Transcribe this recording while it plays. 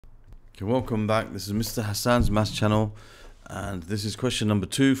Okay, welcome back. This is Mr. Hassan's Maths channel, and this is question number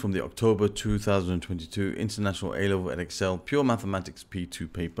 2 from the October 2022 International A-Level Edexcel Pure Mathematics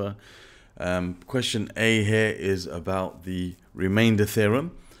P2 paper. Question A here is about the remainder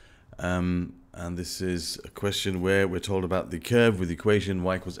theorem, and this is a question where we're told about the curve with the equation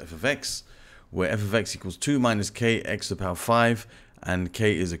y equals f of x, where f of x equals 2 minus k x to the power 5, and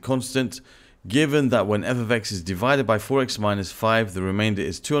k is a constant. Given that when f of x is divided by 4x minus 5, the remainder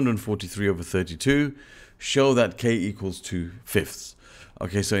is 243 over 32, show that k equals 2/5.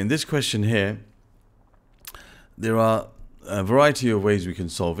 Okay, so in this question here, there are a variety of ways we can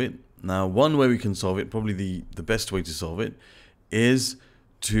solve it. Now, one way we can solve it, probably the best way to solve it, is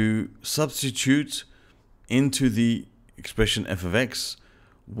to substitute into the expression f of x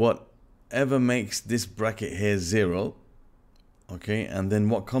whatever makes this bracket here 0. Okay, and then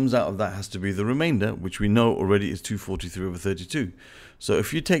what comes out of that has to be the remainder, which we know already is 243 over 32. So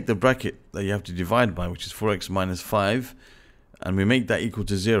if you take the bracket that you have to divide by, which is 4x minus 5, and we make that equal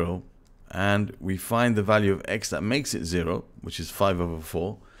to 0, and we find the value of x that makes it 0, which is 5 over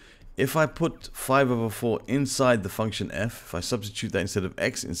 4. If I put 5 over 4 inside the function f, if I substitute that instead of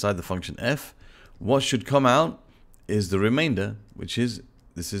x inside the function f, what should come out is the remainder, which is,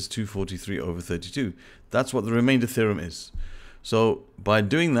 this is 243 over 32. That's what the remainder theorem is. So by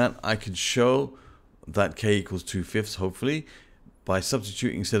doing that, I could show that k equals 2/5, hopefully, by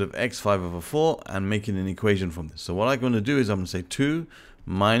substituting instead of x 5 over 4 and making an equation from this. So what I'm going to do is I'm going to say 2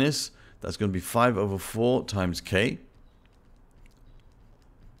 minus, that's going to be 5 over 4 times k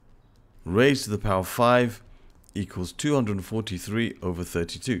raised to the power 5 equals 243 over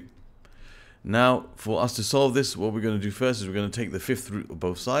 32. Now, for us to solve this, what we're going to do first is we're going to take the fifth root of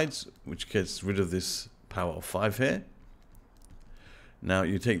both sides, which gets rid of this power of 5 here. Now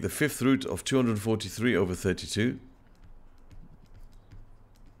you take the fifth root of 243 over 32.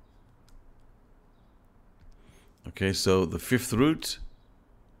 Okay, so the fifth root,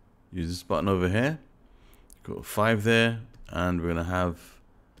 use this button over here, got 5 there, and we're going to have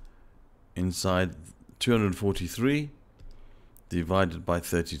inside 243 divided by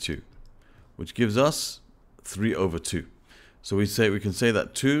 32, which gives us 3 over 2. So we can say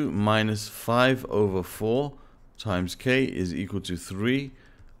that 2 minus 5 over 4 times k is equal to 3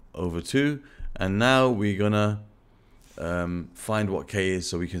 over 2, and now we're gonna find what k is.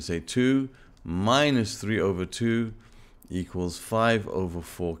 So we can say 2 minus 3 over 2 equals 5 over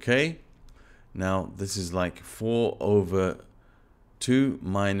 4k. Now this is like 4 over 2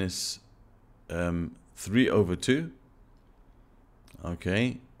 minus 3 over 2,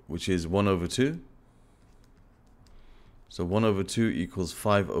 okay, which is 1 over 2. So 1 over 2 equals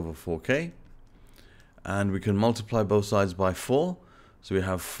 5 over 4k. And we can multiply both sides by 4. So we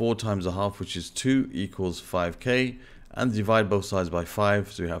have 4 times a half, which is 2, equals 5k. And divide both sides by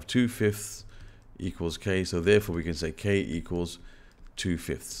 5. So we have 2/5 equals k. So therefore we can say k equals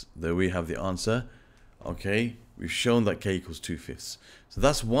 2/5. There we have the answer. Okay, we've shown that k equals 2/5. So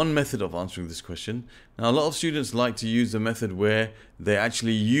that's one method of answering this question. Now a lot of students like to use the method where they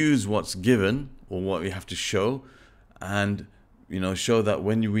actually use what's given, or what we have to show, and show that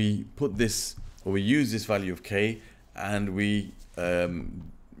when we put this, or we use this value of k, and we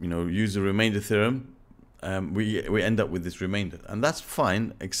use the remainder theorem, we end up with this remainder, and that's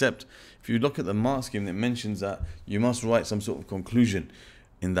fine, except if you look at the mark scheme, it mentions that you must write some sort of conclusion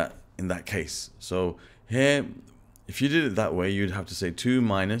in that case. So here, if you did it that way, you'd have to say 2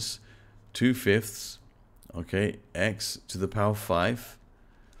 minus 2/5, okay, x to the power 5,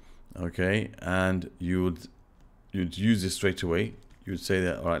 okay, and you'd use this straight away. You would say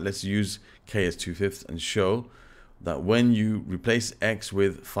that, all right, let's use k as 2/5 and show that when you replace x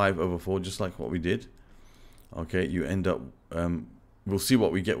with 5 over 4, just like what we did, okay, you end up, we'll see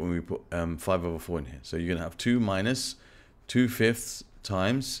what we get when we put 5 over 4 in here. So you're going to have 2 minus 2/5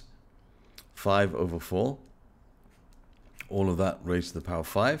 times 5 over 4, all of that raised to the power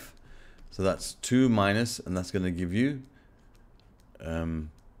 5. So that's 2 minus, and that's going to give you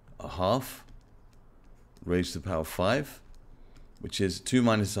a half raised to the power 5. Which is 2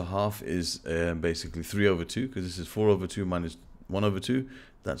 minus a half is basically 3 over 2, because this is 4 over 2 minus 1 over 2.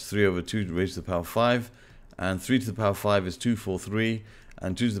 That's 3 over 2 raised to the power 5. And 3 to the power 5 is 243.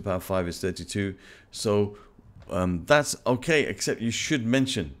 And 2 to the power 5 is 32. So that's okay, except you should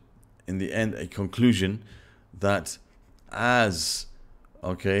mention in the end a conclusion that as,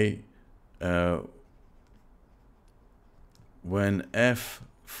 okay, when f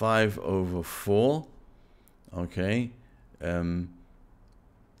 5 over 4, okay,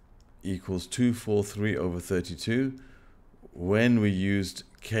 equals 243 over 32, when we used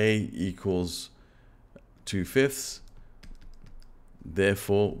k equals 2/5,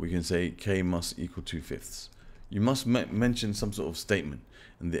 therefore we can say k must equal 2/5. You must mention some sort of statement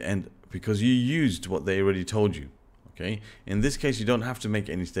in the end because you used what they already told you. Okay, in this case you don't have to make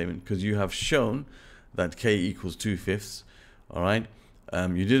any statement because you have shown that k equals 2/5. All right,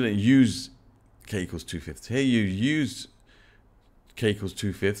 you didn't use k equals 2/5. Here you used k equals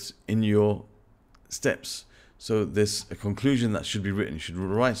 2/5 in your steps. So there's a conclusion that should be written. You should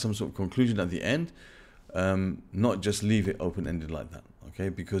write some sort of conclusion at the end, not just leave it open-ended like that. Okay,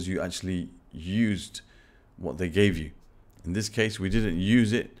 because you actually used what they gave you. In this case, we didn't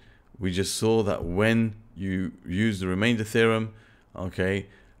use it. We just saw that when you use the remainder theorem, okay,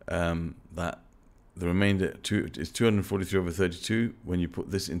 that the remainder is 243 over 32. When you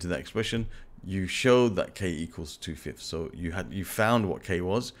put this into that expression, you showed that k equals 2/5. So you found what k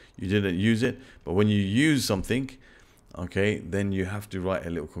was. You didn't use it, but when you use something, okay, then you have to write a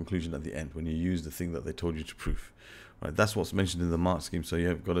little conclusion at the end when you use the thing that they told you to prove. Right, that's what's mentioned in the mark scheme. So you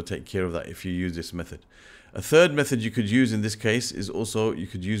have got to take care of that if you use this method. A third method you could use in this case is also you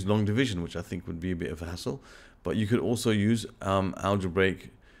could use long division, which I think would be a bit of a hassle, but you could also use algebraic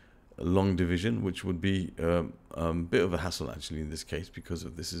long division, which would be a bit of a hassle actually in this case because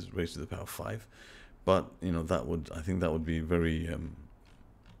of this is raised to the power 5. But you know, I think that would be very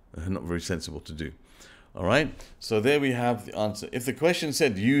not very sensible to do. All right, so there we have the answer. If the question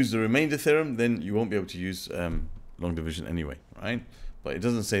said use the remainder theorem, then you won't be able to use long division anyway, right? But it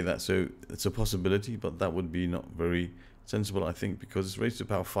doesn't say that, so it's a possibility, but that would be not very sensible, I think, because it's raised to the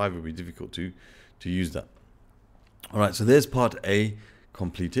power 5. It would be difficult to use that. All right, so there's part A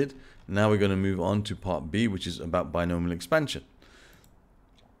completed. Now we're going to move on to part B, which is about binomial expansion.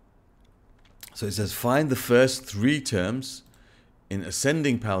 So it says find the first 3 terms in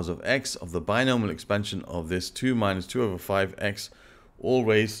ascending powers of x of the binomial expansion of this 2 minus 2 over 5x all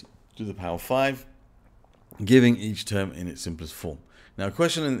raised to the power 5, giving each term in its simplest form. Now, a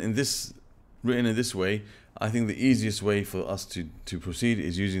question written in this way, I think the easiest way for us to proceed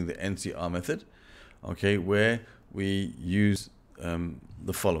is using the NCR method, okay, where we use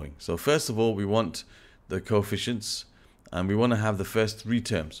the following. So first of all, we want the coefficients, and we want to have the first 3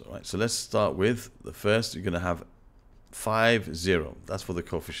 terms. All right, so let's start with the first. You're going to have 5, 0. That's for the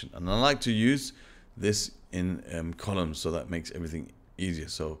coefficient, and I like to use this in columns, so that makes everything easier.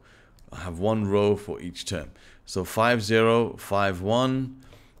 So I have 1 row for each term. So 5, 0, 5, 1,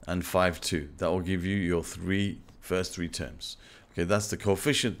 and 5, 2. That will give you your first 3 terms. Okay, that's the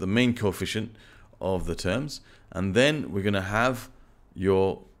coefficient, the main coefficient of the terms. And then we're going to have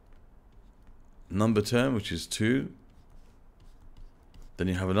your number term, which is 2. Then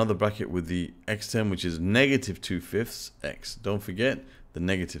you have another bracket with the x term, which is negative 2/5 x. Don't forget the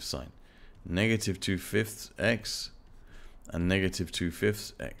negative sign. Negative 2/5 x and negative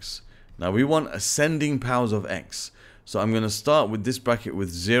 2/5 x. Now we want ascending powers of x. So I'm going to start with this bracket with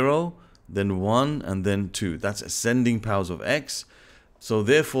 0, then 1, and then 2. That's ascending powers of x. So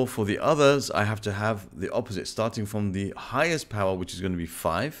therefore, for the others, I have to have the opposite, starting from the highest power, which is going to be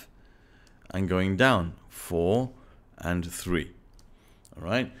 5, and going down 4 and 3. All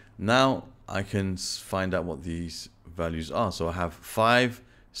right. Now I can find out what these values are. So I have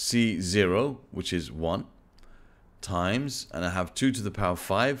 5c0, which is 1, times, and I have 2 to the power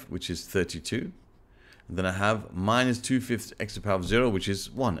 5, which is 32. And then I have minus 2/5 x to the power of 0, which is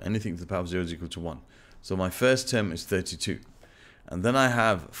 1. Anything to the power of 0 is equal to 1. So my first term is 32. And then I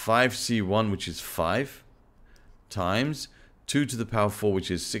have 5c1, which is 5, times 2 to the power 4,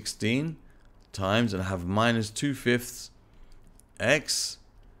 which is 16, times, and I have minus 2/5 x.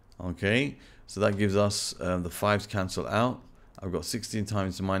 Okay, so that gives us the 5's cancel out. I've got 16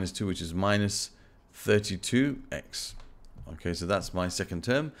 times minus 2, which is minus 32x. Okay, so that's my second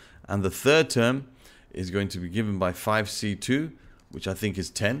term. And the third term is going to be given by 5c2, which I think is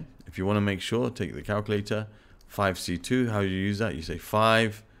 10. If you want to make sure, take the calculator. 5c2, how you use that? You say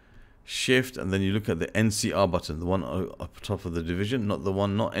 5, shift, and then you look at the NCR button, the one up top of the division, not the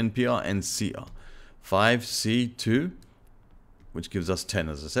one, not NPR, NCR. 5c2, which gives us 10,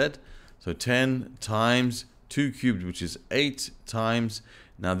 as I said. So 10 times 2 cubed, which is 8, times,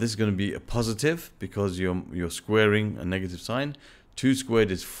 now this is going to be a positive because you're squaring a negative sign. 2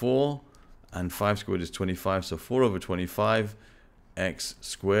 squared is 4, and 5 squared is 25, so 4 over 25 x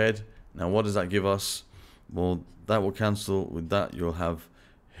squared. Now what does that give us? Well, that will cancel with that. You'll have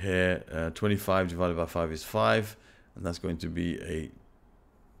here 25 divided by 5 is 5, and that's going to be a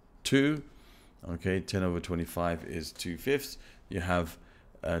 2. Okay, 10 over 25 is 2/5. You have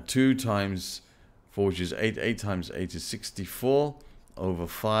 2 times 4, which is 8. 8 times 8 is 64 over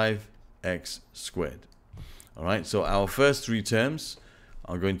 5x squared. All right, so our first 3 terms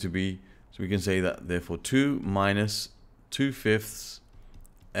are going to be, so we can say that therefore 2 minus 2/5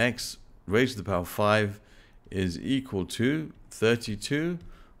 x raised to the power 5 is equal to 32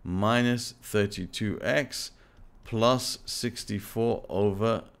 minus 32x plus 64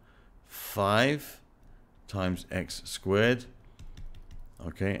 over 5 times x squared.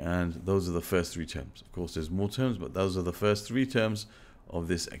 Okay, and those are the first three terms. Of course, there's more terms, but those are the first three terms of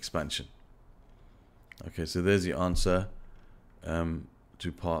this expansion. Okay, so there's the answer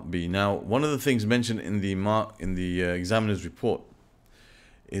to part B. Now, one of the things mentioned in the examiner's report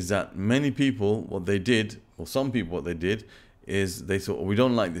is that many people, what they did, or some people, what they did, is they thought, oh, we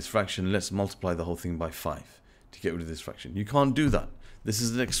don't like this fraction, let's multiply the whole thing by 5 to get rid of this fraction. You can't do that. This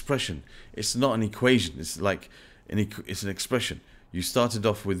is an expression. It's not an equation. It's like it's an expression. You started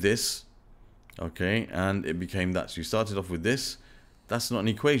off with this, okay, and it became that. So you started off with this. That's not an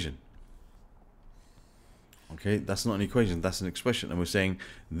equation. Okay, that's not an equation. That's an expression. And we're saying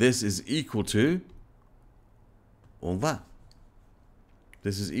this is equal to all that.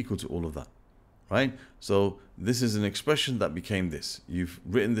 This is equal to all of that, right? So this is an expression that became this. You've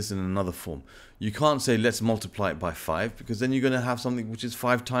written this in another form. You can't say let's multiply it by 5, because then you're going to have something which is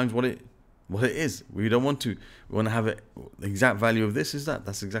 5 times what it is. We don't want to. We want to have it. The exact value of this is that.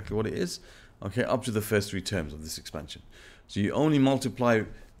 That's exactly what it is. Okay, up to the first three terms of this expansion. So you only multiply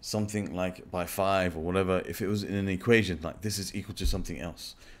something like by 5 or whatever if it was in an equation, like this is equal to something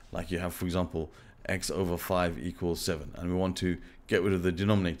else. Like you have, for example, x over 5 equals 7, and we want to get rid of the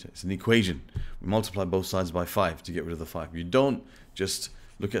denominator. It's an equation. We multiply both sides by 5 to get rid of the 5. You don't just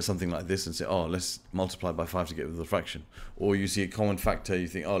look at something like this and say, oh, let's multiply by 5 to get rid of the fraction. Or you see a common factor, you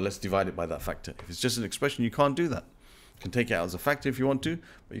think, oh, let's divide it by that factor. If it's just an expression, you can't do that. You can take it out as a factor if you want to,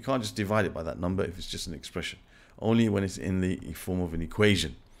 but you can't just divide it by that number if it's just an expression. Only when it's in the form of an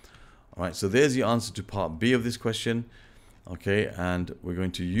equation. All right, so there's the answer to part B of this question. Okay, and we're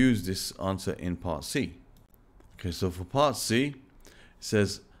going to use this answer in part C. Okay, so for part C, it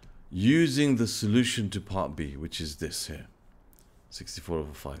says, using the solution to part B, which is this here. 64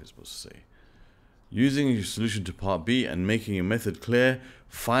 over 5 is supposed to say. Using your solution to part B and making your method clear,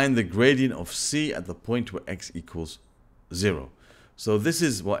 find the gradient of C at the point where x equals 0. So this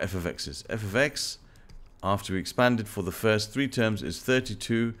is what f of x is. F of x, after we expanded for the first three terms, is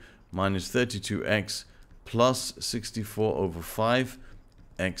 32 minus 32x plus 64 over 5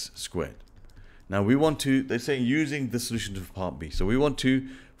 x squared. Now we want to, they say using the solution to part B. So we want to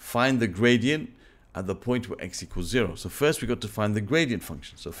find the gradient at the point where x equals 0. So first we got to find the gradient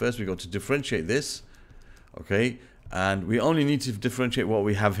function. So first we got to differentiate this, okay, and we only need to differentiate what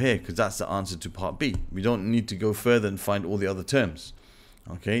we have here because that's the answer to part B. We don't need to go further and find all the other terms.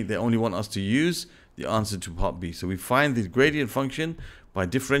 Okay, they only want us to use the answer to part B. So we find the gradient function by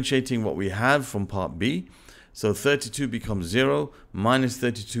differentiating what we have from part B. So 32 becomes 0, minus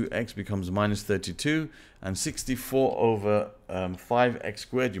 32x becomes minus 32, and 64 over 5x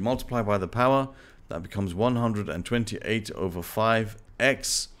squared, you multiply by the power, that becomes 128 over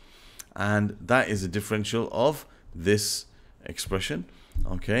 5x, and that is a differential of this expression.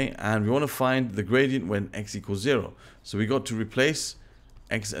 Okay, and we want to find the gradient when x equals 0. So we got to replace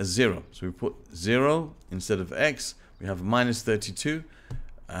x as 0. So we put 0 instead of x. We have minus 32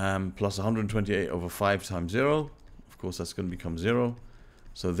 plus 128 over 5 times 0. Of course, that's going to become 0.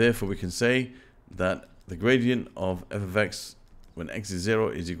 So therefore, we can say that the gradient of f of x when x is 0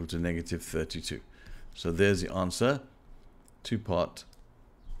 is equal to negative 32. So there's the answer to part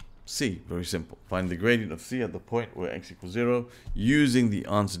C. Very simple. Find the gradient of C at the point where x equals 0 using the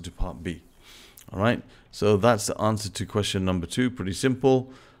answer to part B. All right. So that's the answer to question number 2. Pretty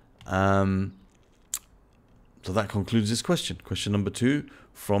simple. So that concludes this question. Question number 2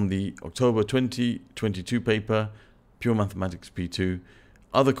 from the October 2022 paper, Pure Mathematics P2.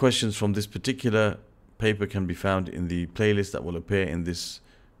 Other questions from this particular paper can be found in the playlist that will appear in this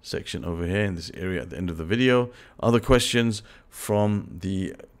section over here, in this area at the end of the video. Other questions from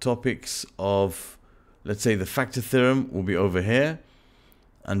the topics of, let's say, the factor theorem will be over here,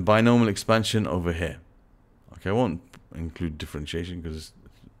 and binomial expansion over here. Okay, I won't include differentiation because it's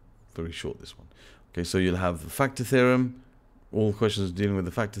very short, this one. Okay, so you'll have the factor theorem, all questions dealing with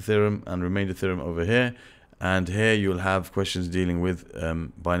the factor theorem, and remainder theorem over here. And here you'll have questions dealing with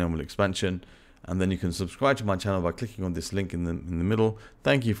binomial expansion. And then you can subscribe to my channel by clicking on this link in the middle.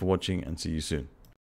 Thank you for watching and see you soon.